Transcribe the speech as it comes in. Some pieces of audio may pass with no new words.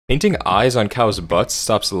Painting eyes on cows' butts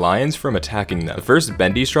stops lions from attacking them. The first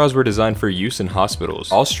bendy straws were designed for use in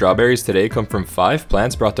hospitals. All strawberries today come from 5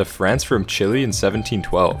 plants brought to France from Chile in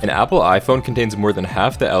 1712. An Apple iPhone contains more than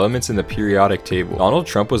half the elements in the periodic table. Donald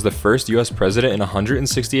Trump was the first US president in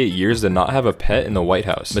 168 years to not have a pet in the White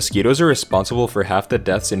House. Mosquitoes are responsible for half the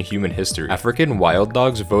deaths in human history. African wild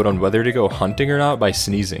dogs vote on whether to go hunting or not by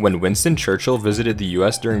sneezing. When Winston Churchill visited the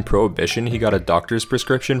US during Prohibition, he got a doctor's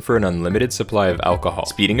prescription for an unlimited supply of alcohol.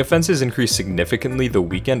 Speeding offenses increased significantly the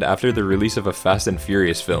weekend after the release of a Fast and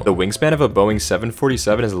Furious film. The wingspan of a Boeing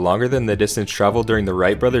 747 is longer than the distance traveled during the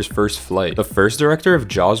Wright brothers' first flight. The first director of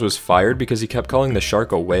Jaws was fired because he kept calling the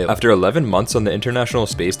shark a whale. After 11 months on the International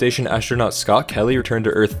Space Station, astronaut Scott Kelly returned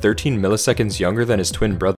to Earth 13 milliseconds younger than his twin brother.